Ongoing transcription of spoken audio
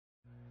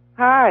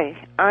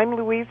Hi, I'm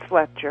Louise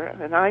Fletcher,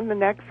 and I'm the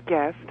next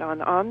guest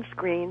on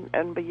Screen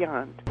and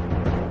Beyond.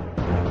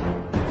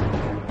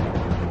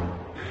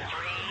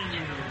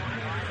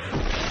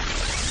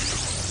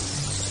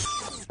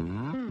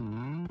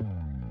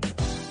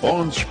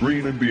 On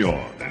Screen and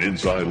Beyond, an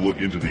inside look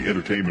into the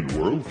entertainment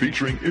world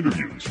featuring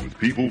interviews with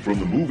people from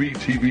the movie,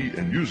 TV,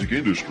 and music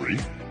industry,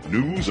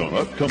 news on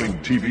upcoming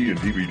TV and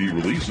DVD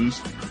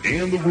releases,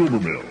 and the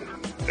rumor mill.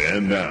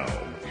 And now,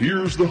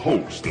 here's the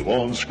host of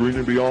On Screen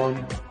and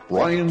Beyond,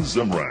 Brian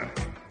Zemrak.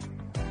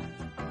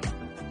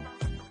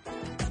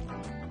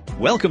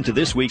 Welcome to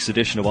this week's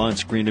edition of On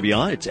Screen and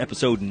Beyond. It's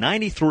episode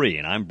 93,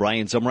 and I'm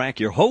Brian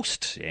Zemrak, your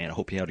host, and I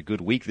hope you had a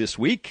good week this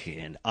week.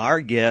 And our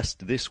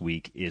guest this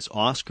week is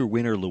Oscar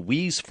winner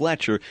Louise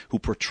Fletcher, who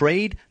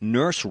portrayed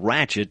Nurse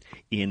Ratched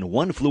in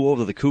One Flew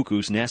Over the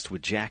Cuckoo's Nest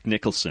with Jack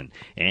Nicholson.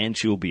 And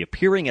she will be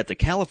appearing at the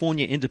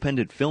California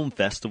Independent Film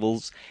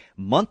Festival's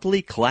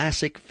monthly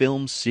classic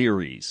film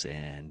series,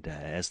 and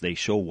as they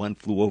show One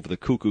Flew Over the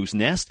Cuckoo's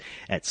Nest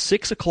at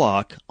 6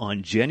 o'clock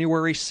on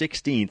January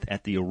 16th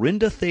at the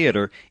Orinda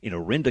Theater in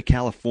Orinda,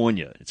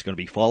 California. It's going to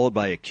be followed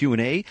by a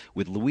Q&A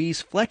with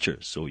Louise Fletcher,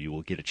 so you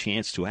will get a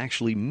chance to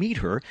actually meet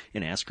her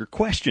and ask her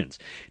questions.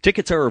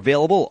 Tickets are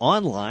available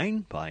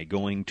online by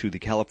going to the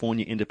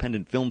California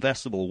Independent Film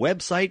Festival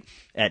website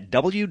at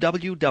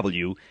www.caiff.org,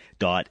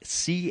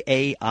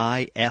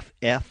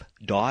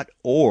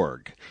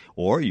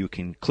 or you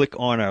can click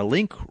on our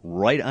link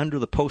right under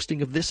the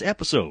posting of this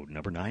episode,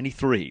 number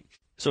 93.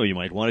 So you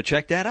might want to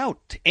check that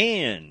out.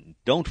 And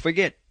don't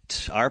forget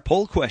our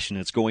poll question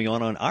that's going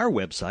on our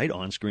website,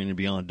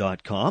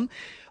 onscreenandbeyond.com.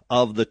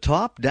 Of the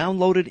top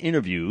downloaded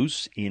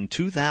interviews in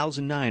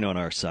 2009 on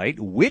our site,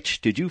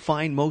 which did you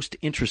find most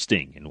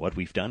interesting? And what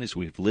we've done is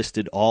we've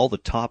listed all the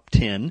top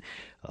 10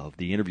 of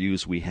the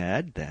interviews we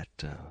had that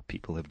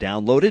people have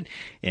downloaded,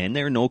 and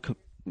they're no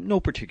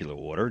particular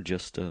order,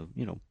 just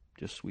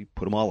we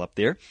put them all up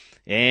there,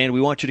 and we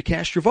want you to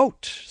cast your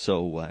vote.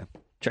 So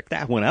check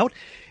that one out.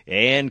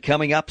 And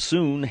coming up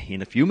soon,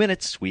 in a few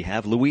minutes, we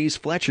have Louise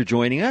Fletcher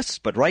joining us.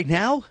 But right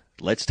now,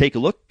 let's take a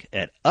look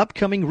at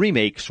upcoming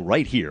remakes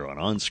right here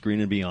on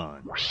Screen and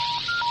Beyond.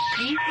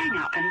 Please hang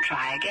up and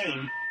try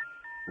again.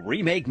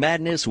 Remake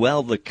madness.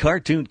 Well, the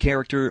cartoon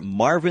character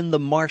Marvin the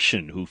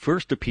Martian, who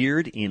first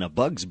appeared in a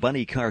Bugs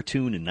Bunny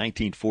cartoon in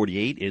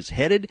 1948, is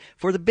headed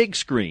for the big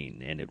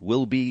screen, and it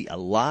will be a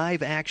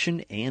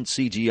live-action and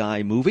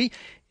CGI movie.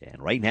 And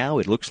right now,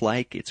 it looks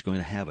like it's going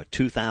to have a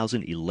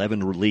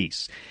 2011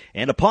 release.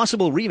 And a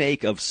possible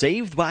remake of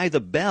Saved by the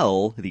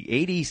Bell, the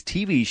 80s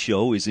TV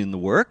show, is in the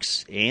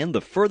works. And The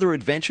Further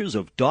Adventures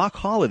of Doc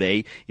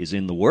Holliday is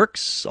in the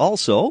works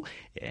also.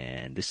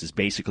 And this is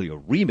basically a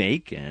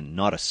remake and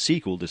not a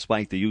sequel,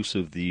 despite the use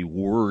of the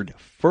word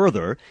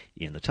further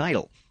in the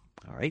title.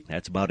 All right,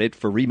 that's about it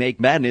for Remake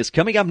Madness.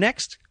 Coming up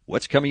next,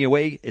 what's coming your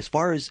way as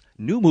far as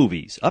new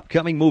movies,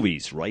 upcoming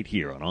movies, right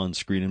here on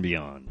Screen and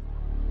Beyond.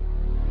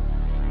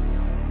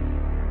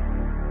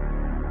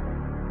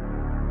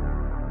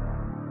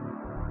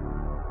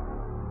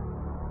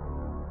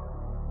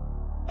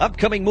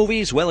 Upcoming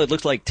movies, well, it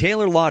looks like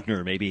Taylor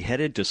Lautner may be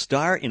headed to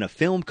star in a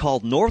film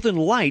called Northern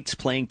Lights,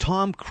 playing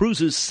Tom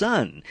Cruise's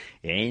son.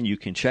 And you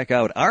can check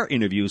out our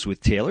interviews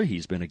with Taylor.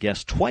 He's been a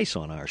guest twice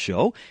on our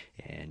show,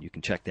 and you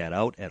can check that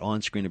out at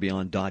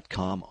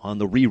onscreenandbeyond.com on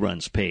the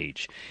reruns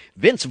page.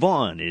 Vince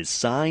Vaughn is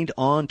signed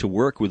on to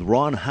work with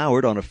Ron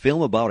Howard on a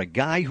film about a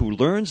guy who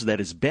learns that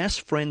his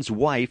best friend's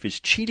wife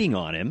is cheating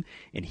on him,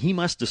 and he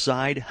must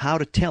decide how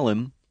to tell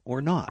him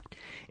or not.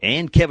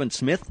 And Kevin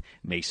Smith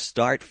may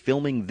start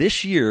filming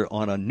this year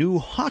on a new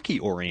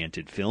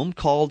hockey-oriented film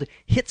called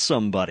Hit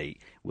Somebody.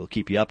 We'll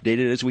keep you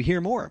updated as we hear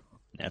more.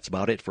 That's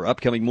about it for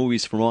upcoming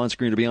movies from On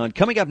Screen and Beyond.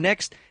 Coming up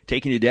next,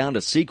 taking you down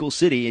to Sequel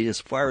City as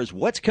far as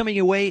what's coming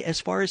your way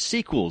as far as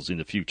sequels in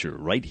the future,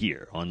 right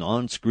here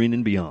on Screen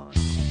and Beyond.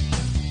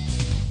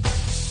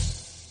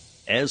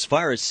 As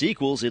far as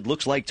sequels, it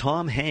looks like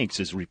Tom Hanks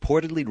is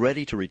reportedly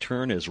ready to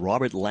return as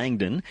Robert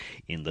Langdon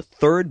in the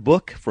third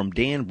book from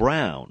Dan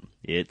Brown.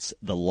 It's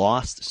The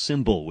Lost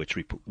Symbol, which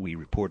we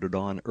reported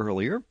on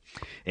earlier.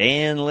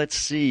 And let's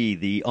see,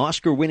 the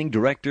Oscar-winning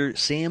director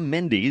Sam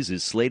Mendes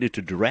is slated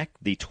to direct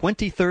the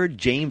 23rd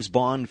James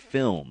Bond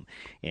film,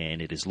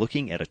 and it is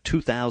looking at a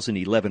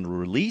 2011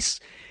 release,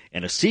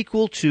 and a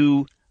sequel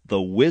to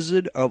The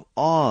Wizard of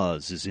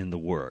Oz is in the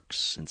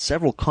works, and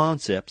several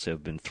concepts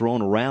have been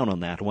thrown around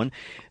on that one,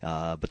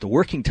 but the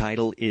working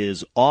title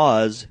is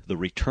Oz, The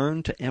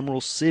Return to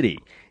Emerald City.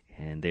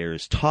 And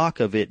there's talk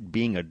of it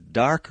being a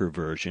darker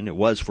version. It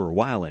was for a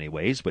while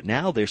anyways, but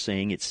now they're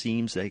saying it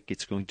seems like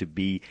it's going to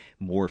be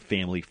more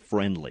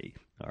family-friendly.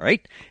 All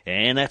right,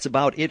 and that's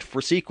about it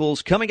for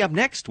sequels. Coming up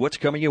next, what's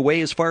coming your way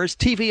as far as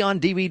TV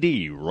on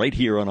DVD, right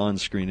here on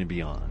Screen and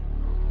Beyond.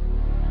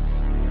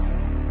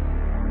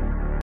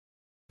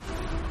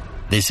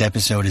 This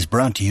episode is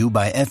brought to you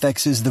by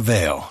FX's The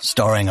Veil,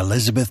 starring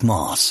Elizabeth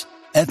Moss.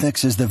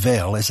 FX is the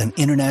Veil is an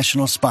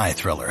international spy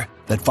thriller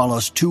that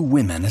follows two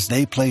women as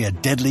they play a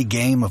deadly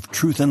game of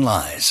truth and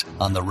lies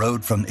on the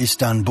road from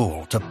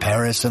Istanbul to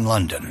Paris and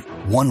London.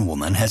 One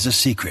woman has a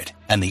secret,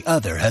 and the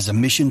other has a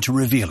mission to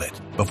reveal it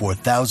before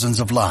thousands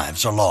of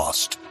lives are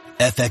lost.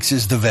 FX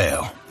is the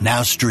Veil,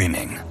 now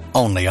streaming,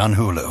 only on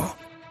Hulu.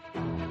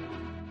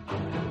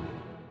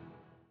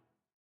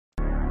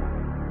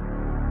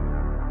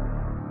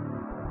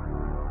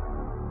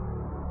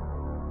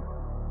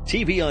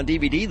 TV on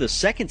DVD, the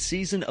second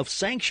season of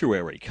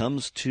Sanctuary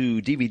comes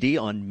to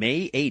DVD on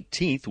May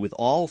 18th with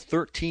all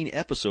 13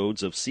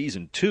 episodes of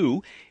Season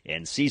 2,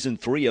 and Season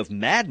 3 of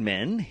Mad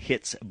Men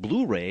hits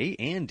Blu-ray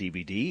and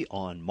DVD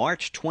on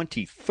March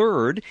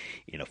 23rd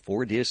in a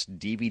 4-disc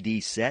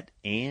DVD set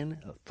and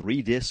a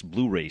 3-disc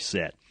Blu-ray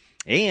set.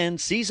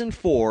 And Season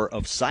 4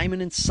 of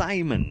Simon &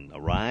 Simon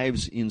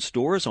arrives in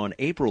stores on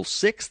April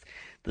 6th.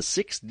 The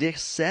 6-disc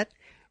set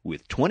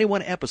with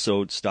 21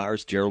 episodes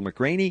stars Gerald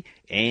McRaney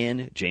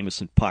and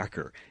Jameson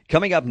Parker.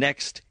 Coming up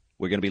next,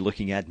 we're going to be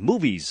looking at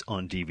movies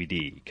on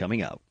DVD.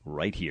 Coming up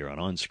right here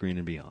on Screen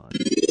and Beyond.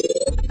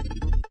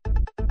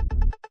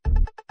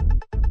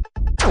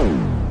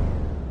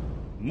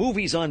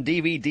 Movies on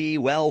DVD,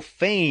 well,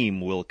 Fame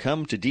will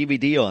come to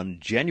DVD on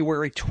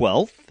January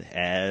 12th,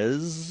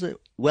 as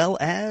well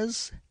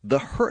as The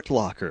Hurt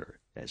Locker,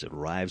 as it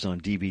arrives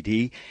on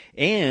DVD.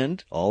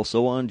 And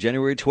also on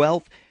January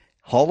 12th,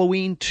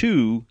 Halloween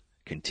 2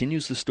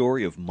 continues the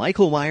story of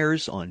Michael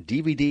Myers on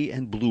DVD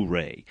and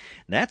Blu-ray.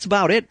 That's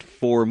about it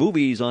for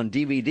movies on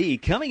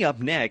DVD. Coming up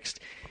next,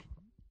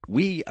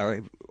 we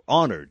are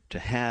honored to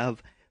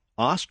have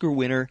Oscar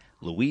winner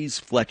Louise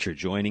Fletcher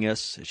joining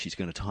us. She's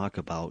going to talk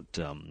about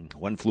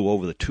One Flew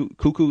Over the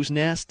Cuckoo's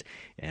Nest,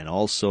 and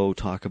also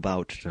talk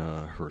about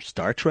her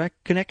Star Trek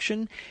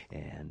connection,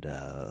 and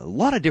a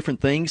lot of different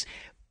things.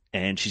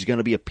 And she's going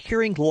to be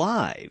appearing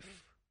live,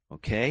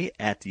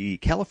 at the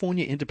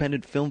California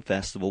Independent Film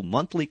Festival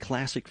monthly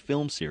classic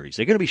film series.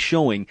 They're going to be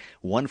showing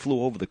One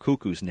Flew Over the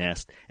Cuckoo's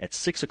Nest at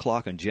 6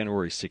 o'clock on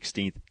January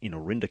 16th in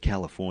Orinda,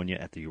 California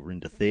at the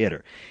Orinda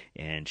Theater.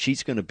 And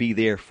she's going to be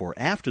there for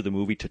after the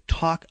movie to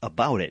talk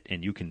about it.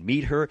 And you can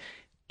meet her,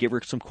 give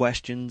her some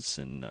questions,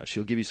 and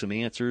she'll give you some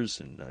answers.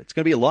 And it's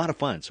going to be a lot of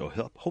fun. So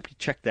hope you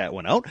check that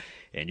one out.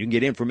 And you can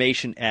get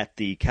information at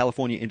the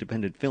California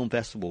Independent Film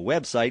Festival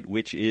website,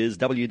 which is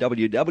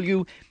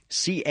www.caiff.org.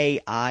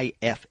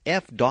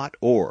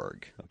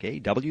 Okay,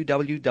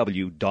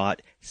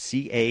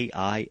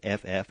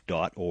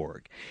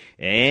 www.caiff.org.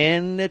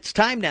 And it's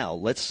time now.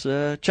 Let's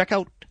check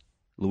out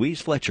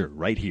Louise Fletcher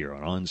right here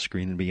on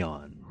Screen and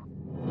Beyond.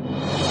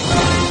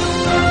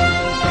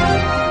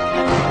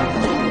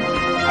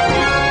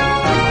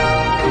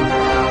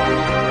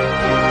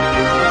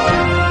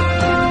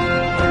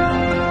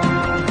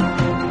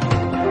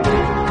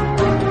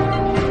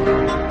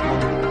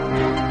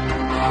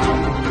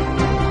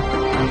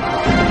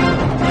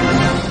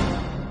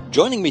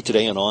 Joining me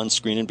today on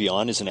Screen and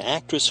Beyond is an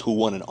actress who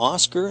won an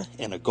Oscar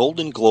and a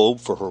Golden Globe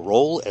for her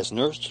role as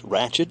Nurse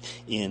Ratched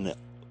in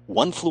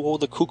One Flew Over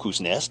the Cuckoo's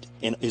Nest,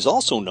 and is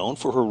also known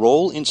for her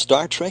role in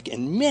Star Trek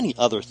and many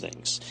other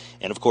things.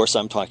 And of course,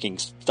 I'm talking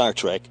Star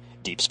Trek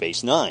Deep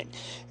Space Nine.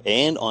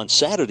 And on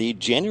Saturday,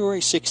 January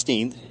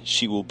 16th,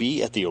 she will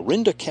be at the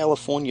Orinda,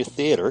 California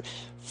Theater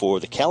for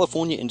the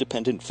California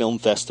Independent Film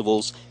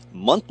Festival's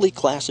monthly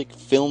classic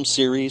film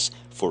series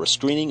for a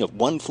screening of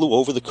One Flew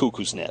Over the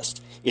Cuckoo's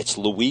Nest. It's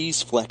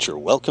Louise Fletcher.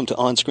 Welcome to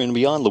On Screen and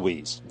Beyond,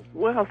 Louise.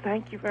 Well,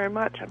 thank you very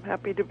much. I'm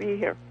happy to be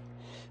here.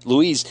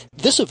 Louise,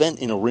 this event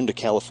in Orinda,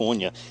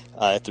 California,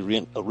 at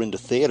the Orinda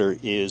Theater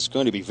is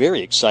going to be very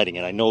exciting,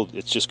 and I know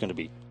it's just going to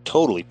be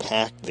totally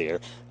packed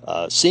there.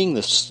 Seeing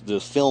the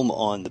film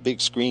on the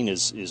big screen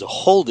is a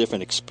whole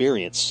different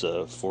experience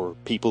for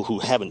people who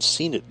haven't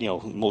seen it.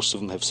 Most of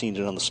them have seen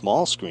it on the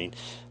small screen.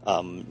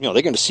 They're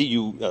going to see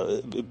you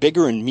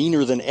bigger and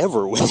meaner than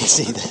ever when they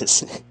see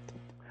this.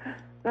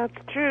 That's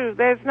true.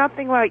 There's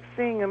nothing like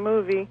seeing a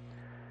movie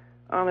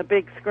on a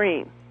big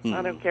screen.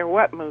 I don't care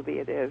what movie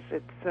it is.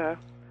 It's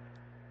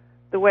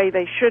the way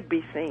they should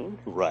be seen.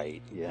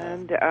 Right, yeah.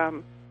 And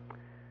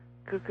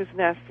Cuckoo's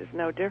Nest is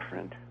no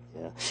different.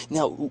 Yeah.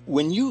 Now,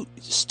 when you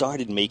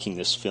started making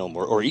this film,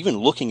 or even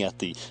looking at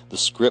the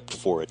script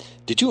for it,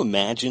 did you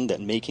imagine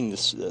that making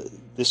this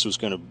was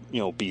going to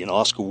be an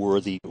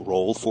Oscar-worthy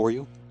role for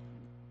you?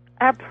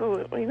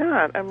 Absolutely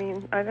not. I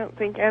mean, I don't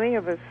think any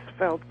of us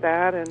felt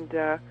that,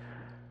 and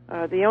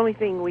the only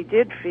thing we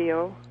did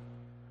feel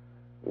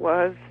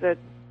was that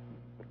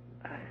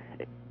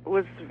it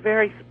was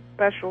very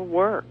special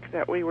work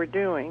that we were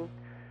doing,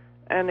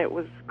 and it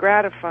was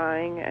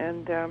gratifying.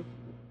 And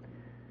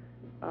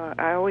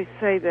I always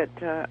say that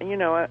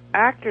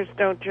actors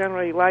don't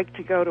generally like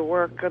to go to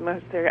work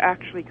unless they're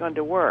actually going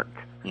to work.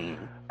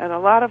 Mm-hmm. And a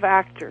lot of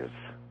actors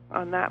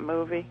on that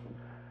movie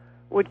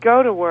would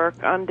go to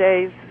work on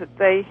days that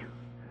they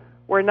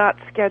were not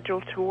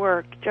scheduled to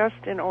work,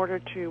 just in order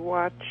to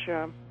watch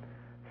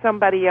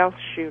somebody else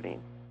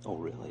shooting. Oh,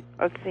 really?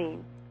 A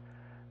scene,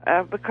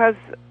 because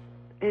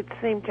it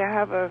seemed to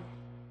have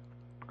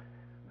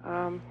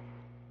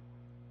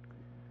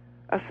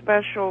a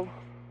special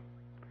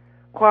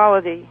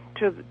quality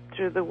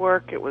to the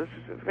work. It was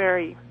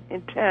very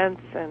intense,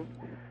 and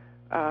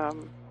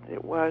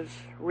it was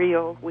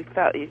real.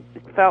 It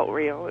felt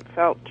real. It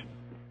felt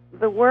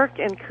the work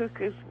in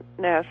Cuckoo's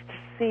Nest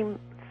seemed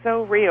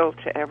so real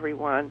to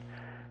everyone,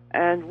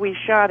 and we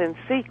shot in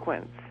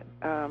sequence,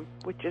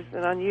 which is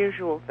an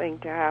unusual thing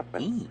to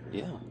happen.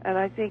 Yeah. And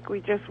I think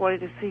we just wanted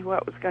to see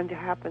what was going to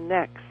happen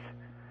next.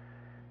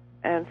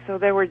 And so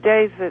there were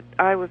days that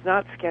I was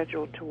not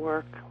scheduled to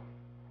work,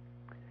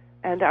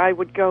 and I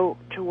would go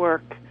to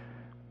work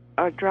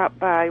or drop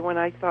by when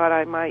I thought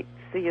I might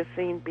see a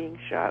scene being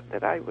shot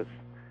that I was,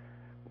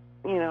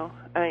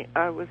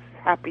 I was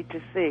happy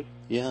to see.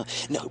 Yeah.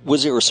 Now,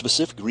 was there a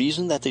specific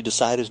reason that they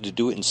decided to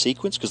do it in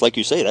sequence? Because, like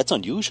you say, that's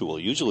unusual.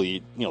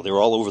 Usually, they're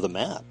all over the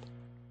map.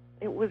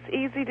 It was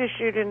easy to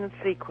shoot in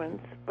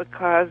sequence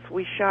because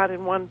we shot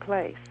in one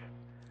place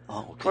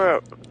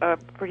for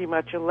pretty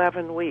much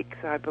 11 weeks,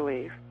 I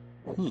believe.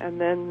 And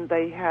then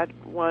they had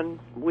 1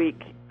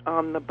 week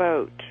on the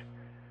boat.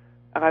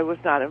 I was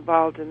not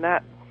involved in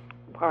that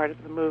part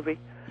of the movie.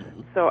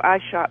 So I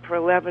shot for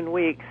 11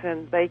 weeks,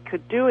 and they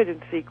could do it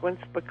in sequence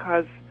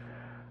because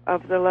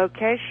of the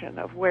location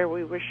of where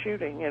we were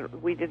shooting.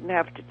 And we didn't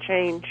have to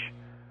change,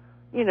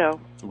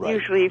 Right.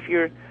 Usually if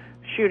you're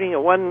shooting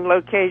at one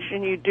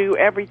location, you do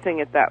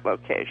everything at that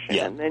location,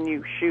 and then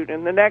you shoot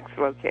in the next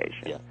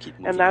location. Yeah, keep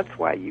moving. And that's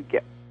why you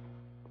get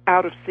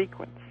out of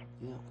sequence.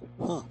 Yeah.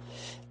 Huh.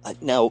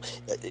 Now,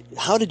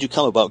 how did you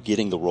come about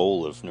getting the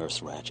role of Nurse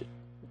Ratched?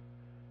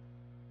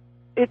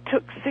 It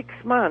took 6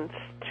 months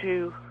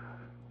to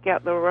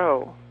get the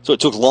role. So it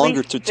took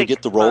longer to 6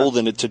 get the role months.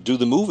 than to do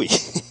the movie.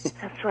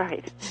 That's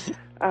right.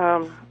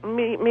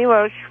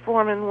 Milos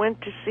Forman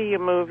went to see a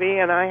movie,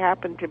 and I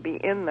happened to be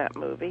in that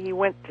movie. He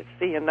went to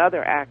see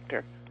another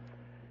actor,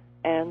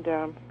 and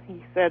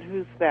he said,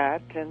 "Who's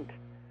that?" And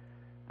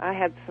I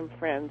had some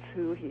friends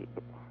who he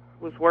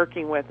was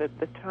working with at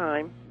the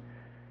time,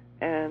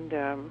 and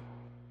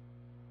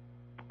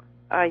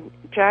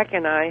Jack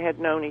and I had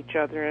known each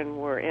other and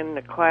were in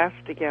the class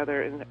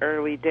together in the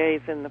early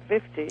days in the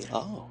 50s.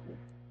 Oh.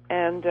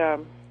 And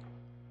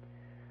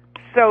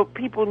so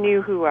people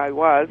knew who I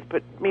was,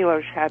 but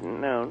Milos hadn't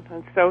known.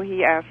 And so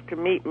he asked to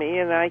meet me,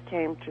 and I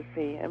came to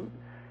see him,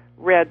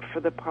 read for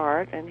the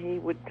part, and he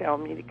would tell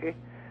me to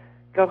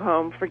go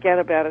home, forget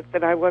about it,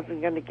 that I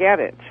wasn't going to get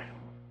it.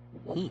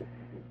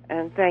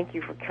 And thank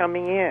you for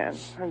coming in.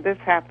 And this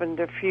happened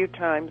a few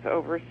times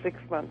over a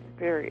 6-month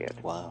period.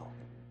 Wow.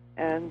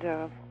 And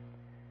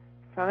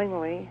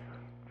finally,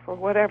 for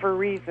whatever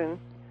reason,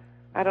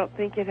 I don't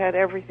think it had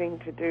everything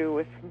to do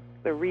with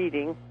the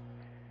reading,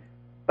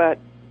 but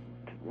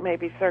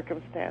maybe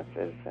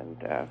circumstances,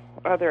 and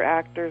other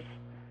actors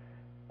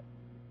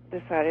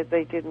decided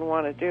they didn't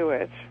want to do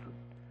it.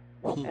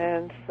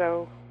 And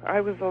so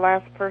I was the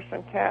last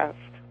person cast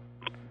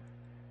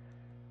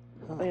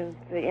in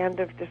the end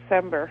of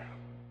December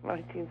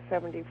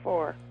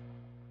 1974.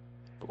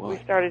 Boy. We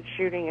started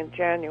shooting in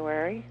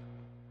January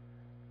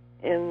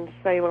in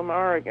Salem,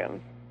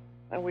 Oregon,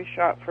 and we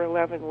shot for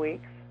 11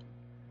 weeks.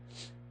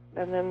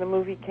 And then the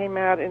movie came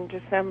out in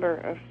December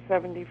of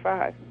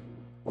 75.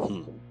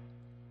 And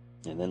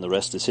then the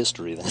rest is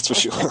history, that's for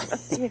sure.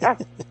 Yeah.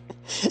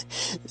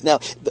 Now,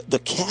 the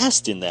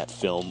cast in that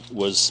film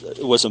was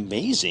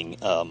amazing.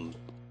 A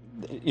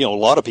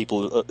lot of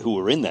people who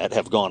were in that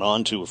have gone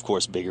on to, of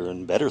course, bigger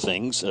and better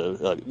things.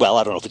 Well,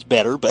 I don't know if it's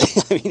better, but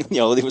I mean,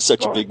 it was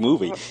such a big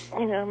movie.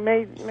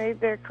 Made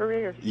their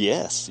careers.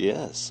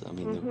 Yes. I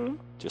mean,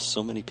 just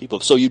so many people.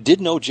 So you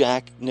did know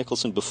Jack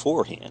Nicholson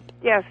beforehand?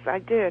 Yes, I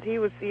did. He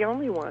was the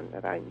only one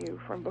that I knew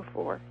from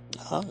before.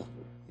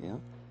 Yeah.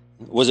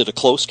 Was it a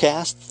close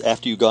cast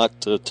after you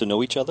got to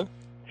know each other?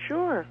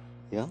 Sure.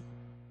 Yeah.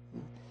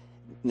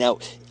 Now,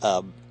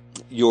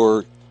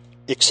 your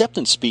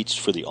acceptance speech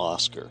for the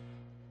Oscar,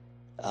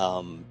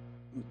 and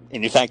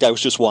in fact, I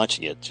was just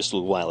watching it just a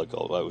little while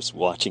ago. I was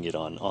watching it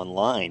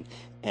online,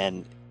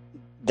 and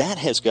that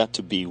has got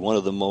to be one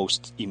of the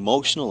most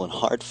emotional and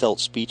heartfelt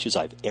speeches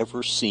I've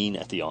ever seen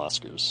at the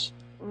Oscars.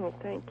 Oh,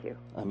 thank you.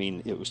 I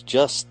mean, it was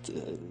just...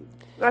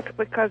 That's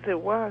because it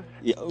was.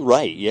 Yeah,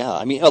 right, yeah.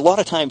 I mean, a lot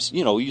of times,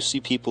 you see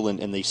people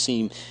and they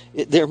seem...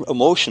 They're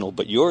emotional,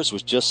 but yours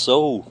was just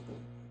so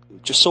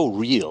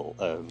real.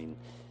 I mean,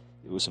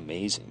 it was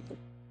amazing.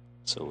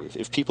 So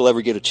if people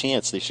ever get a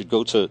chance, they should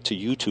go to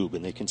YouTube,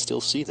 and they can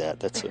still see that.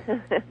 That's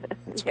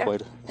Yeah.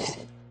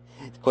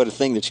 quite a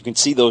thing that you can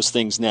see those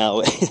things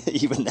now,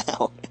 even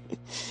now.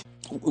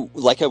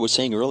 Like I was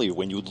saying earlier,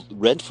 when you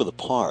read for the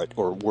part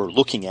or were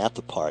looking at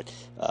the part,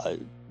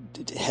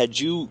 had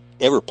you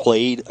ever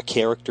played a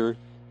character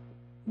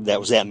that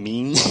was that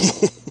mean?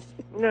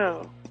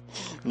 No.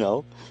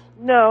 No?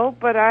 No,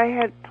 but I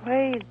had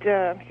played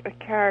a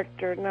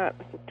character not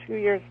 2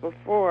 years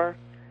before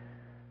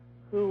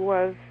who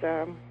was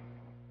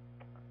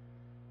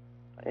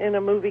in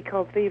a movie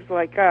called Thieves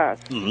Like Us.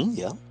 Mm-hmm,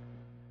 yeah.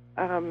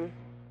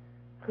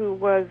 Who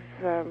was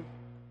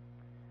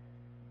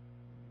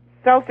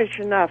selfish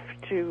enough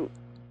to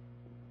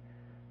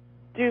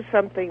do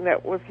something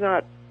that was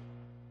not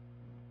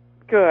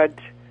good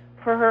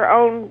for her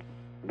own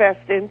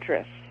best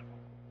interests.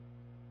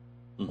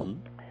 Mm-hmm.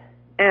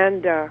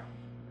 And,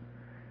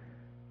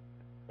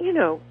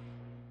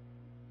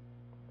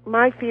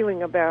 my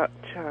feeling about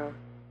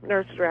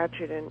Nurse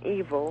Ratched and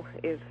Evil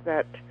is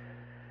that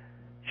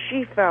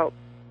she felt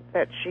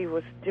that she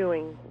was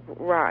doing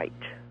right.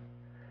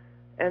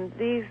 And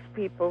these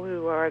people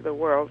who are the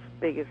world's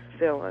biggest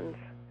villains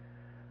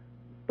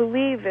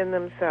believe in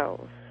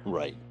themselves.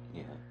 Right,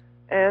 yeah.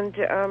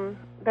 And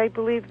they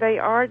believe they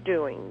are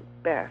doing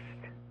best.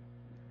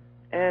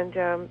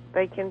 And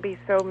they can be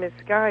so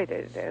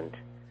misguided and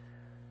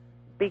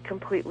be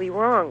completely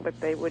wrong,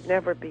 but they would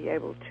never be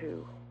able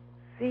to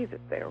see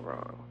that they're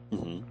wrong.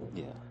 Mm-hmm.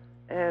 Yeah.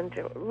 And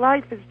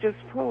life is just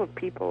full of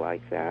people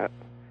like that.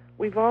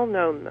 We've all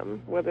known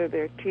them, whether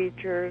they're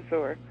teachers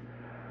or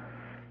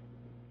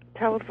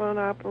telephone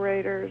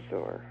operators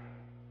or,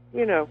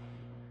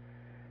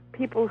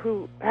 people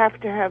who have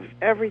to have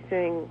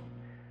everything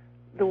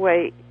the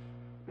way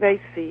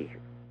they see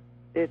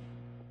it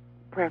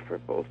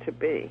preferable to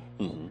be.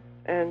 Mm-hmm.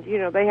 And,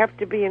 they have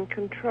to be in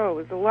control.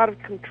 There's a lot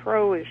of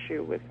control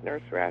issue with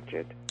Nurse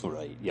Ratched.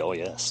 Right. Oh,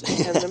 yes.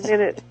 And the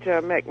minute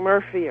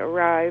McMurphy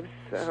arrives,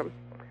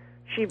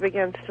 she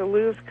begins to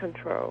lose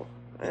control,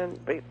 and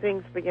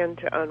things begin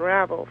to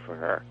unravel for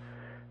her.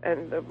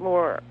 And the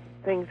more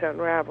things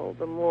unravel,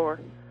 the more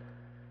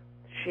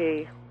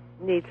she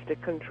needs to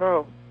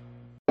control.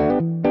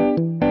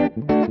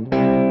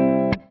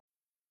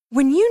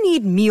 When you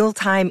need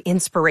mealtime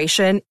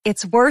inspiration,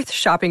 it's worth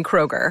shopping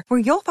Kroger, where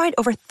you'll find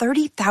over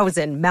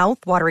 30,000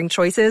 mouth-watering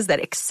choices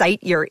that excite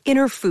your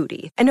inner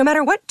foodie. And no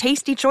matter what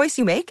tasty choice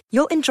you make,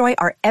 you'll enjoy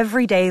our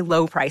everyday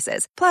low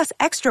prices, plus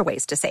extra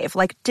ways to save,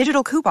 like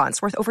digital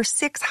coupons worth over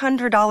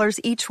 $600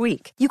 each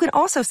week. You can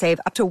also save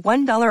up to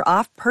 $1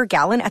 off per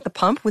gallon at the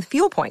pump with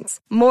fuel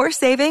points. More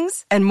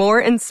savings and more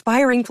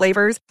inspiring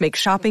flavors make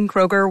shopping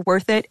Kroger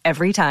worth it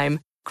every time.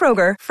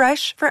 Kroger,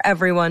 fresh for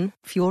everyone.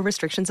 Fuel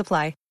restrictions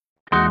apply.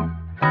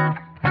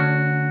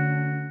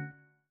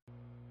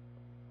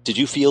 Did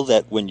you feel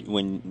that when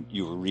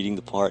you were reading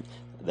the part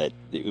that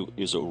it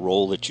was a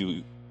role that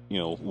you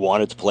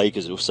wanted to play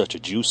because it was such a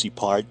juicy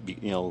part?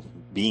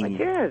 Being. I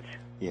did.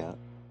 Yeah.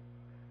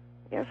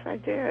 Yes, I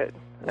did.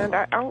 And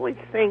I always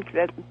think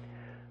that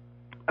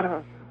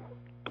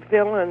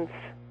villains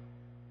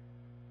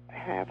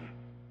have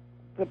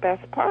the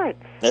best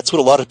parts. That's what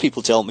a lot of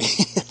people tell me.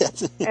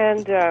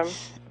 And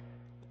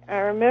I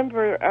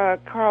remember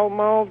Carl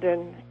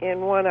Malden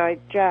in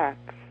One-Eyed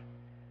Jacks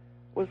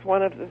was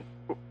one of the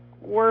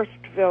worst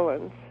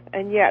villains,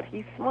 and yet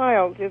he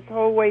smiled his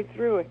whole way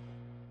through it.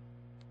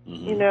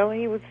 Mm-hmm.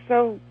 He was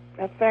so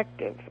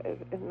effective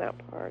in that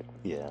part.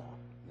 Yeah.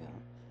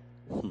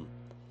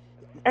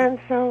 And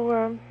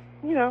so,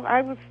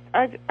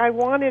 I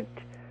wanted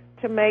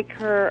to make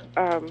her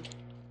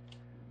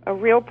a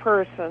real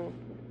person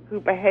who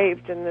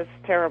behaved in this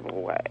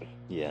terrible way.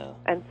 Yeah.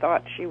 And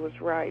thought she was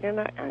right,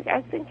 and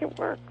I think it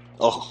works.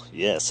 Oh,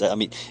 yes. I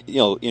mean,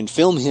 in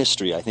film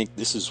history, I think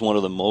this is one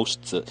of the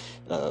most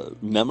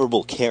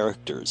memorable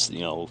characters.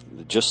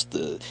 Just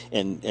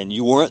and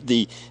you weren't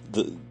the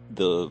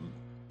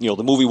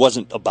movie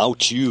wasn't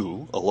about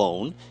you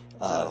alone.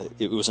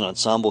 It was an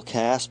ensemble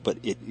cast, but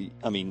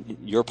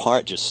your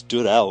part just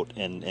stood out.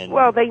 And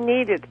well, they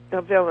needed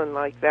a villain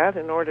like that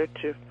in order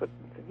to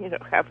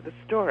have the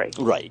story.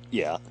 Right.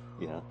 Yeah.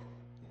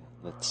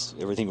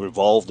 Everything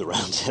revolved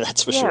around it.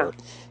 That's for sure.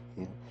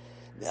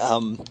 Yeah.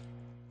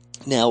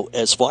 Now,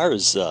 as far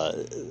as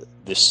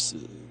this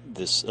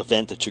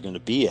event that you're going to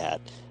be at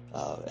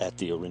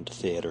the Orinda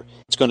Theater,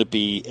 it's going to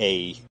be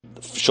a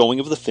showing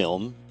of the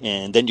film,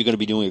 and then you're going to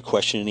be doing a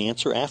question and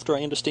answer after,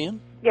 I understand?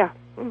 Yeah.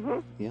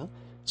 Mm-hmm. Yeah.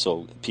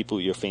 So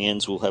your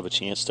fans will have a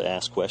chance to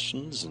ask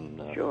questions, and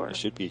sure. It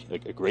should be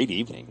a great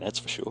evening, that's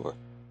for sure.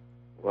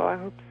 Well, I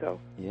hope so.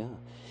 Yeah.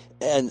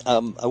 And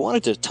I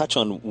wanted to touch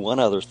on one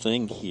other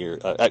thing here.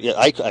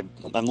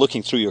 I'm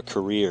looking through your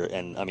career,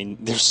 and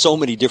there's so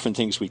many different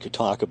things we could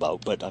talk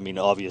about. But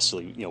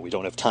obviously, we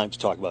don't have time to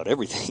talk about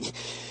everything.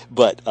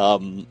 But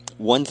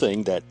one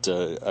thing that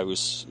I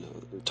was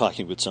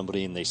talking with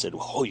somebody, and they said,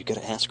 "Oh, you got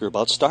to ask her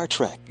about Star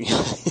Trek."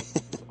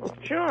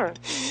 Sure.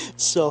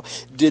 So,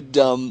 did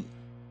the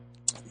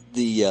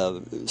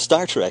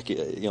Star Trek?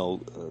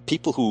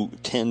 People who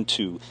tend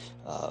to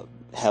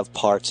have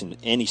parts in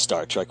any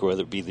Star Trek,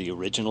 whether it be the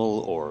original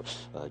or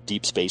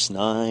Deep Space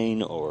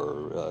Nine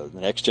or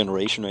The Next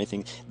Generation or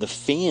anything, the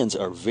fans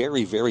are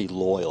very, very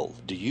loyal.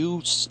 Do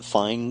you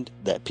find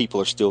that people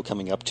are still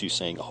coming up to you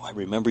saying, "Oh, I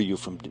remember you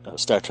from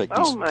Star Trek"?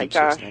 Oh my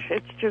gosh,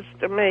 it's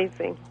just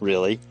amazing.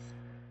 Really?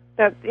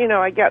 That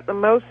I got the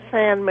most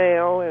fan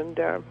mail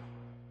and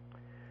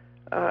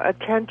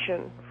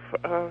attention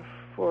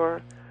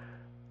for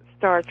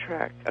Star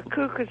Trek. A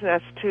Cuckoo's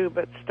Nest too,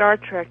 but Star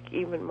Trek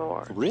even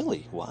more.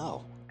 Really?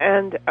 Wow.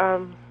 And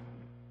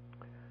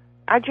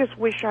I just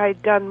wish I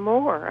had done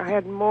more. I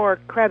had more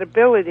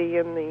credibility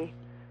in the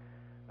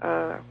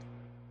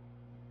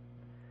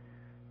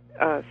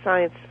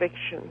science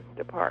fiction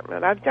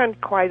department. I've done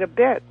quite a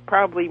bit,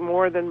 probably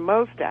more than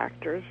most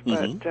actors,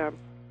 but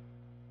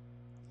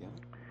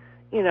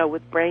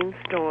with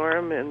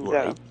Brainstorm and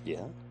Right.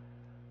 Yeah.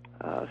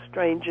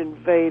 Strange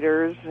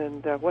Invaders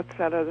and what's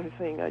that other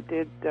thing I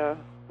did?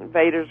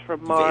 Invaders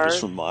from Mars. Invaders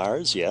from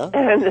Mars. Yeah.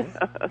 And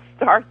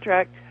Star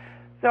Trek.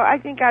 So I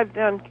think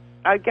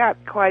I got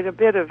quite a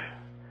bit of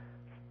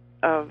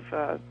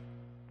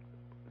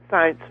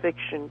science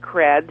fiction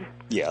cred.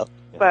 Yeah.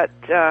 But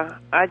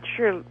I'd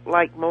sure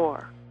like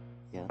more.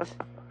 Yeah.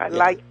 I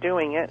like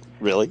doing it.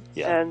 Really?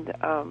 Yeah.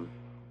 And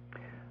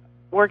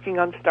working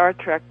on Star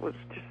Trek was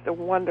just a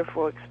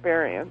wonderful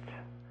experience.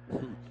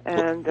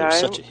 And There's I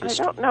such a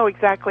history. don't know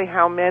exactly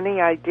how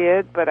many I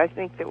did, but I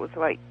think there was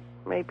like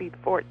maybe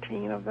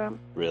 14 of them.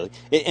 Really?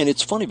 And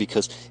it's funny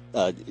because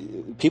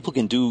people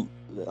can do,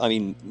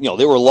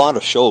 there were a lot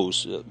of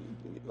shows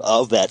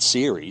of that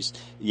series,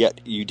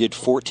 yet you did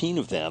 14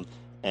 of them,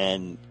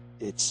 and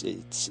it's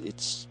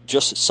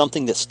just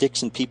something that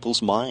sticks in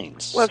people's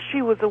minds. Well,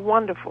 she was a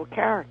wonderful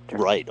character.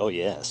 Right. Oh,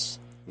 yes.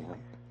 Yeah.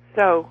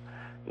 So,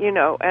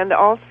 and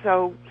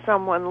also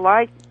someone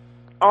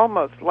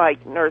almost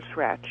like Nurse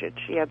Ratched.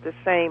 She had the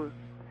same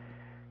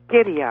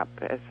giddy up,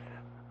 as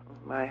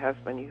my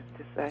husband used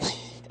to say.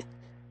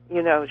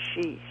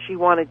 She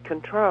wanted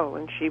control,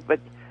 and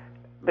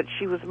but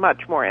she was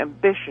much more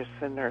ambitious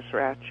than Nurse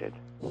Ratched.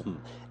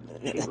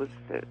 She was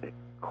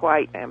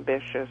quite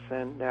ambitious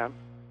and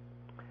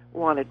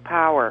wanted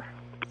power.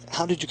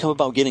 How did you come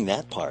about getting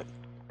that part?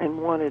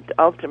 And wanted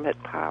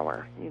ultimate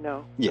power,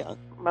 Yeah.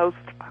 most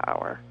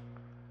power.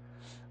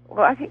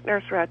 Well, I think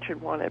Nurse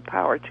Ratched wanted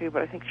power too,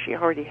 but I think she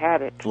already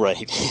had it.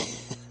 Right.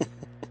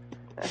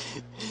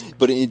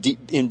 But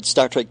in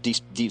Star Trek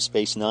Deep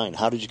Space Nine,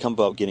 how did you come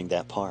about getting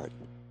that part?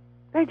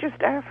 They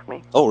just asked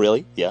me. Oh,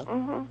 really? Yeah.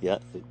 Mm-hmm. Yeah.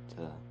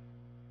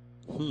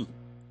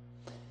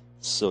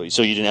 So you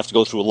didn't have to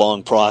go through a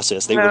long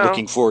process. They were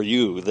looking for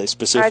you,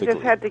 specifically. I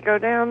just had to go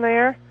down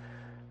there,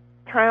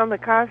 try on the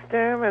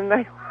costume, and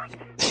they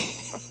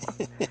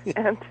liked it.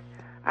 And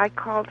I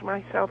called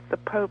myself the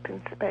Pope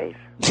in space.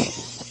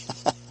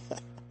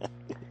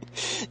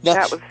 Now,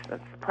 that was a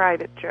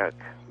private joke.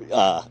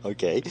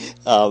 Okay.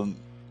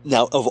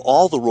 Now, of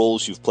all the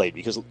roles you've played,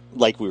 because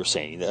like we were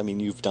saying,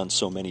 you've done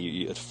so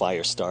many,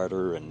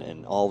 Firestarter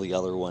and all the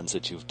other ones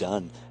that you've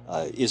done.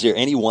 Is there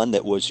any one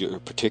that was your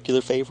particular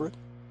favorite?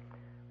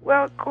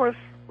 Well, of course,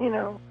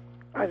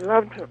 I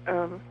loved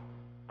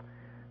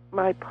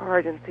my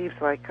part in Thieves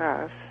Like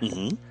Us.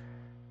 Mm-hmm.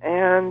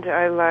 And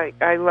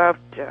I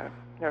loved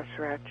Nurse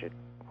Ratched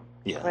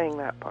playing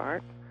that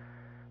part,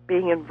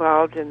 being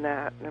involved in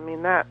that.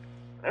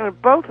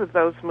 Both of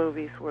those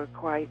movies were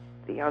quite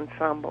the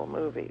ensemble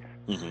movies.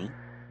 Mm-hmm.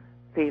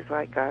 Thieves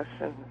Like Us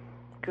and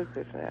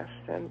Cuckoo's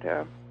Nest. And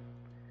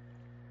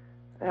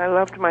I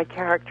loved my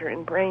character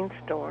in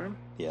Brainstorm.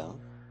 Yeah.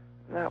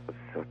 And that was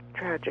so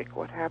tragic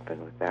what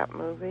happened with that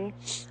movie.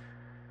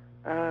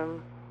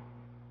 And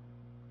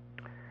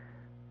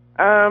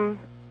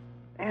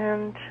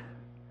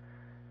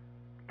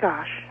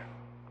gosh,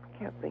 I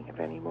can't think of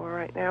any more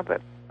right now,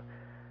 but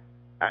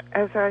I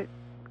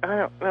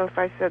don't know if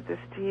I said this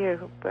to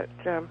you, but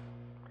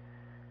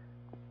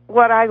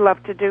what I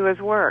love to do is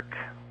work.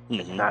 Mm-hmm.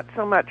 It's not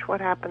so much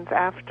what happens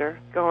after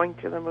going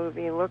to the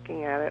movie and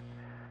looking at it,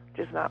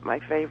 which is not my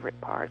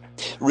favorite part.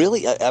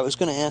 Really? I was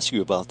going to ask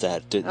you about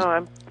that.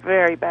 I'm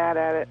very bad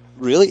at it.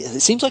 Really?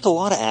 It seems like a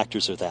lot of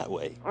actors are that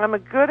way. I'm a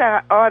good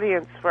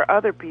audience for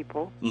other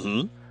people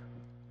Mm-hmm.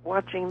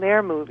 watching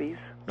their movies,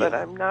 but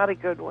I'm not a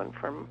good one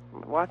for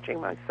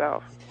watching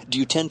myself. Do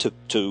you tend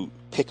to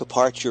pick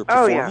apart your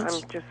performance? Oh, yeah,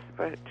 I'm just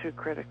too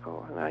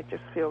critical, and I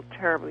just feel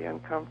terribly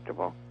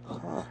uncomfortable.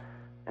 Uh-huh.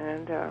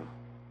 And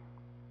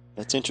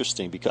that's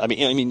interesting because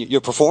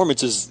your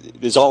performance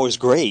is always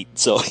great.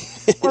 So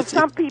well,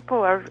 some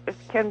people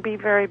can be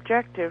very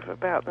objective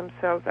about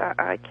themselves.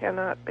 I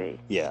cannot be.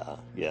 Yeah.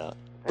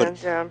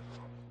 But, and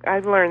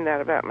I've learned that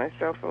about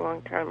myself a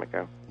long time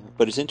ago.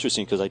 But it's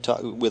interesting because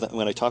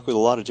when I talk with a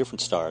lot of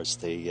different stars,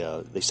 they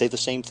say the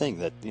same thing,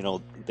 that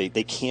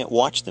they can't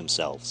watch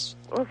themselves.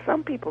 Well,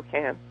 some people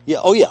can.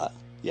 Yeah. Oh, yeah.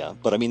 Yeah.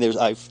 But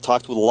I've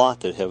talked with a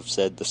lot that have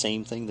said the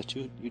same thing that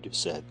you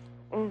just said.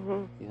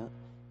 Mm-hmm. Yeah.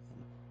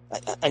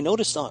 I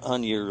noticed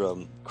on your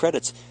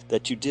credits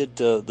that you did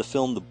the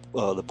film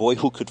The Boy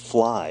Who Could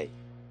Fly.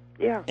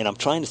 Yeah. And I'm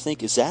trying to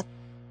think,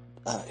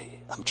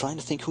 I'm trying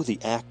to think who the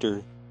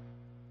actor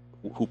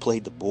who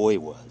played the boy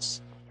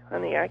was.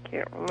 Honey, I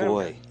can't remember.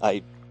 Boy,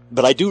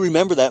 but I do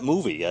remember that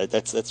movie.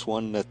 That's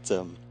one that.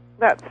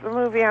 That's the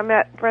movie I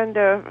met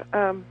Brenda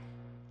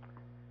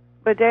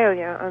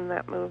Bedelia on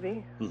that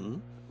movie. Mm-hmm.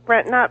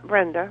 Not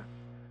Brenda,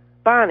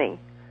 Bonnie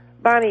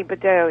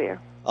Bedelia.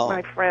 Oh.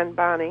 My friend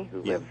Bonnie,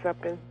 who lives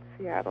up in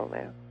Seattle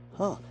now.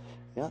 Huh.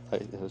 Yeah,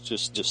 I was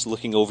just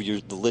looking over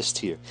the list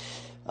here.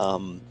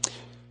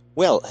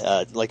 Well,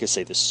 like I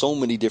say, there's so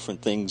many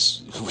different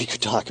things we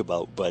could talk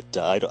about, but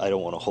I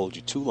don't want to hold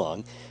you too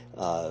long.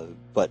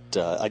 But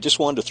I just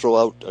wanted to throw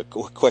out a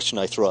question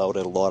I throw out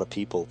at a lot of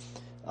people.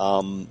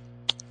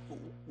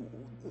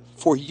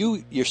 For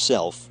you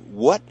yourself,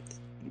 what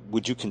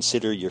would you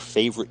consider your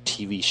favorite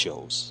TV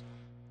shows?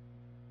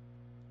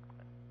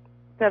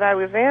 That I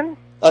was in?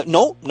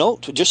 No,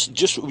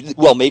 just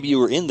well, maybe you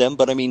were in them,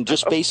 but I mean,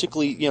 just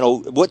basically, you know,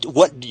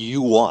 what do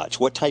you watch?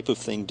 What type of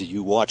thing do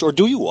you watch, or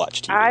do you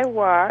watch TV? I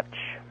watch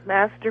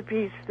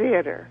Masterpiece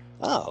Theater.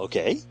 Ah,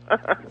 okay.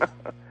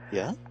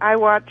 Yeah. I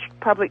watch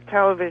public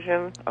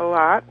television a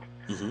lot.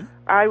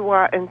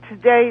 Mm-hmm. In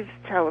today's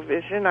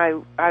television,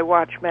 I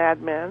watch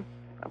Mad Men.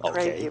 I'm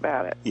crazy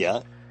about it.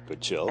 Yeah,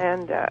 good show.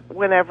 And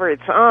whenever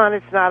it's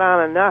not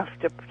on enough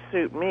to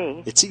suit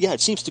me. It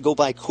seems to go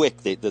by quick.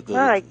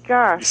 My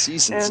gosh. The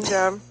seasons.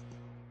 And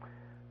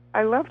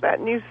I love that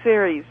new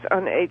series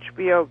on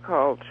HBO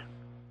called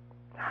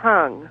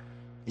Hung.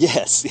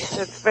 Yes.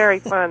 It's very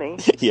funny.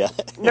 Yeah.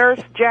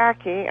 Nurse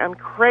Jackie. I'm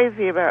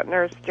crazy about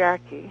Nurse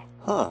Jackie.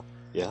 Huh.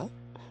 Yeah.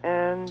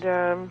 And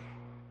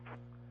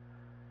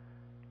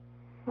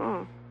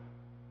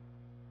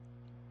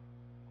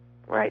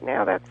right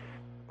now that's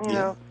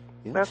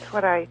that's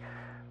what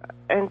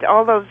and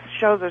all those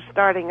shows are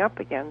starting up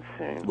again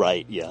soon.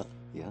 Right. Yeah.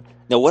 Yeah.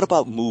 Now, what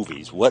about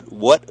movies?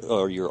 What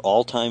are your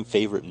all-time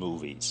favorite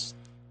movies?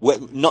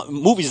 Not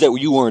movies that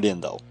you weren't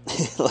in, though.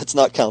 Let's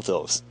not count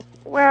those.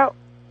 Well,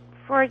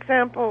 for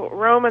example,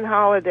 Roman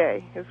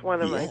Holiday is one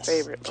of my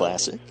favorite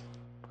classic. movies.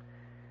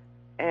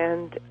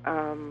 And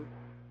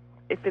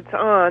if it's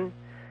on,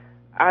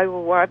 I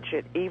will watch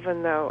it,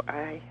 even though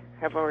I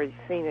have already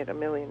seen it a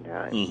million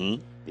times.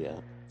 Mm-hmm. Yeah,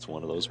 it's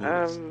one of those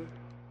movies.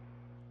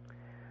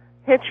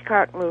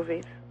 Hitchcock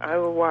movies I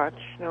will watch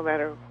no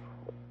matter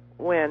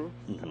when,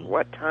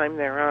 what time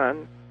they're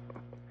on.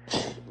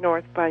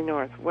 North by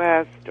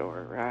Northwest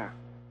or,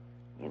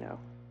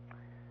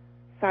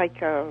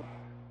 Psycho,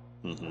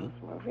 those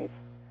movies.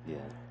 Yeah.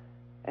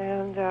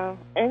 And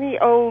any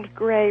old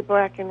gray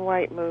black and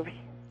white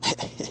movie.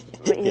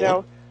 You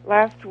know,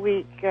 last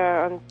week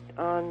on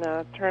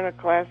Turner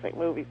Classic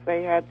Movies,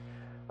 they had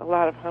a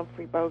lot of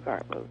Humphrey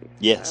Bogart movies.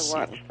 Yes. I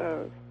watched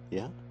those.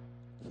 Yeah.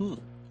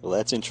 Well,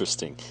 that's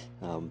interesting.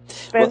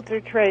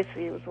 Spencer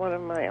Tracy was one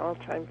of my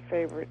all-time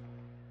favorite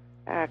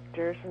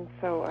actors, and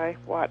so I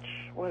watch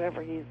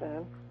whatever he's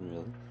in.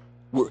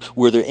 Really?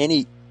 Were there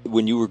any,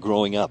 when you were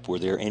growing up, were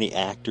there any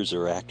actors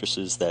or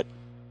actresses that,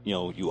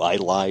 you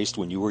idolized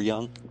when you were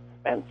young?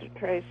 Spencer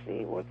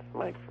Tracy was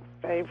my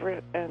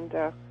favorite, and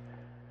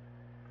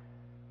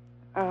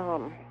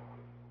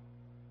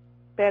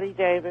Betty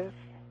Davis,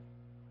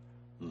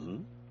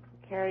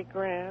 Cary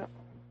Grant.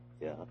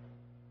 Yeah.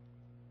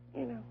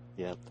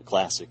 Yeah, the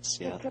classics,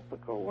 the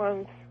typical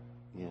ones.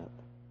 Yeah.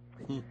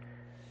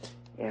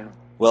 Yeah.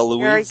 Well,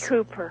 Louise. Gary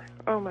Cooper.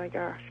 Oh, my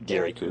gosh.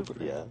 Gary Cooper,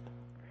 yeah.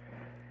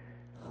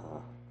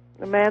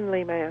 The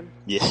manly man.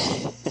 Yeah.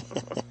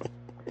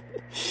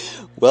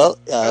 Well,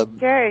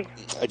 okay.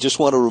 I just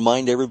want to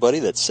remind everybody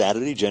that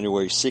Saturday,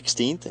 January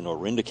 16th in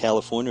Orinda,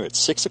 California at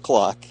 6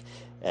 o'clock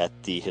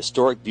at the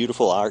historic,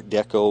 beautiful Art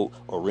Deco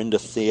Orinda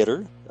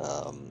Theater.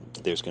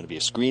 There's going to be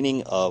a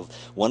screening of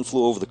One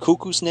Flew Over the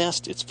Cuckoo's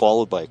Nest. It's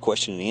followed by a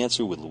question and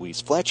answer with Louise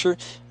Fletcher,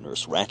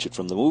 Nurse Ratched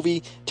from the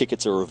movie.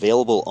 Tickets are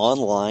available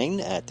online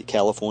at the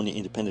California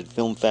Independent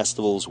Film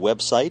Festival's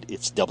website.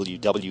 It's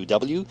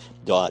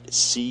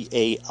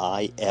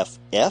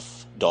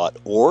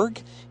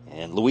www.caiff.org.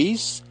 And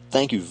Louise,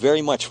 thank you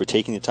very much for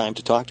taking the time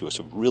to talk to us.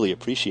 We really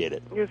appreciate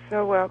it. You're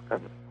so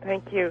welcome.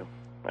 Thank you.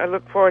 I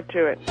look forward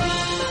to it.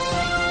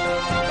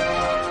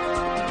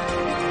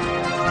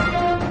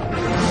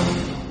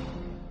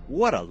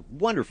 What a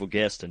wonderful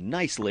guest, a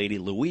nice lady,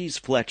 Louise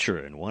Fletcher,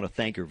 and want to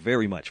thank her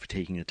very much for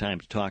taking the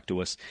time to talk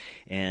to us.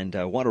 And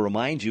I want to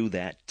remind you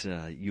that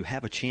you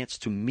have a chance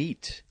to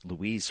meet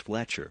Louise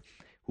Fletcher,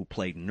 who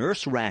played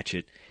Nurse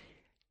Ratched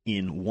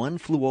in One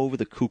Flew Over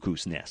the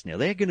Cuckoo's Nest. Now,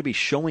 they're going to be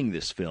showing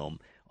this film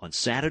on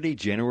Saturday,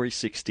 January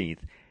 16th,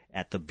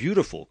 at the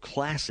beautiful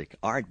classic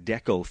Art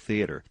Deco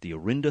Theater, the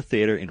Orinda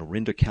Theater in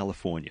Orinda,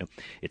 California.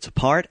 It's a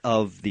part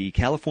of the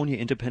California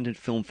Independent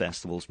Film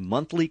Festival's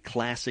monthly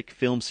classic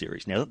film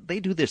series. Now, they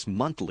do this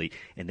monthly,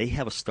 and they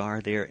have a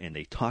star there, and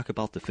they talk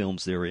about the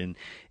films they're in,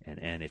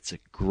 and it's a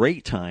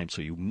great time,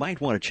 so you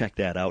might want to check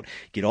that out.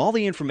 Get all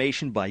the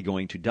information by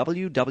going to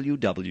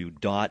www.caiff.org.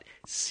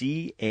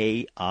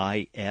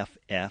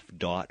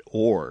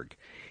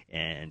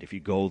 And if you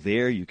go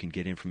there, you can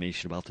get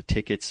information about the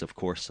tickets. Of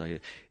course,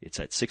 it's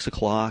at 6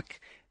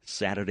 o'clock,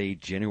 Saturday,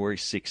 January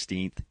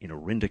 16th in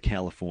Orinda,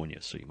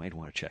 California. So you might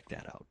want to check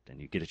that out. And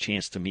you get a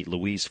chance to meet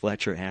Louise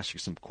Fletcher, ask her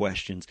some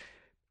questions.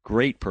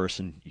 Great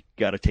person. You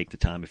got to take the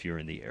time if you're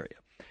in the area.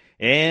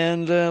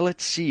 And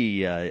let's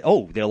see.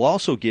 They'll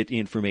also get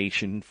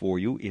information for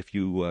you if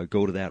you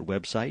go to that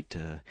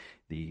website,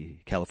 the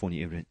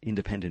California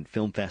Independent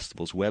Film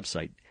Festival's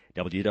website,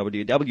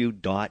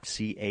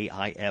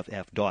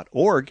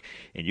 www.caiff.org,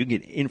 and you can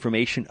get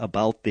information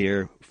about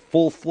their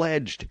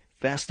full-fledged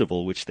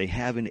festival, which they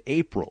have in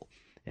April.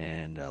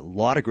 And a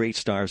lot of great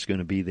stars are going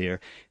to be there,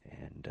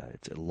 and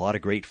it's a lot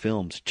of great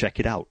films. Check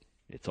it out.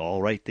 It's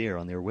all right there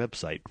on their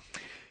website.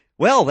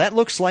 Well, that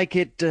looks like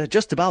it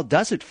just about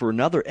does it for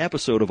another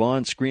episode of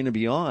On Screen and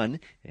Beyond.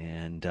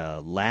 And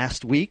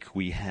last week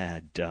we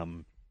had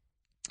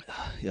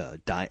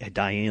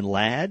Diane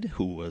Ladd,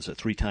 who was a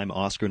 3-time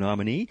Oscar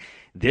nominee.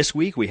 This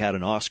week we had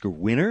an Oscar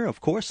winner,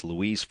 of course,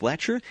 Louise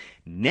Fletcher.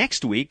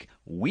 Next week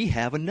we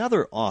have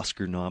another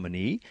Oscar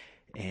nominee,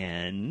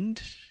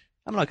 and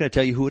I'm not going to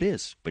tell you who it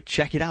is, but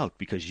check it out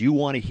because you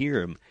want to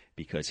hear him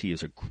because he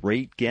is a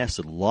great guest,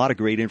 a lot of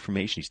great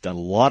information. He's done a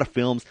lot of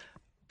films,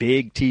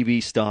 big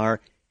TV star.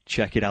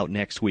 Check it out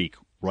next week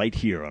right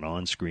here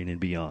on Screen and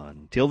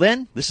Beyond. Till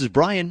then, this is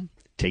Brian.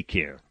 Take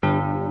care.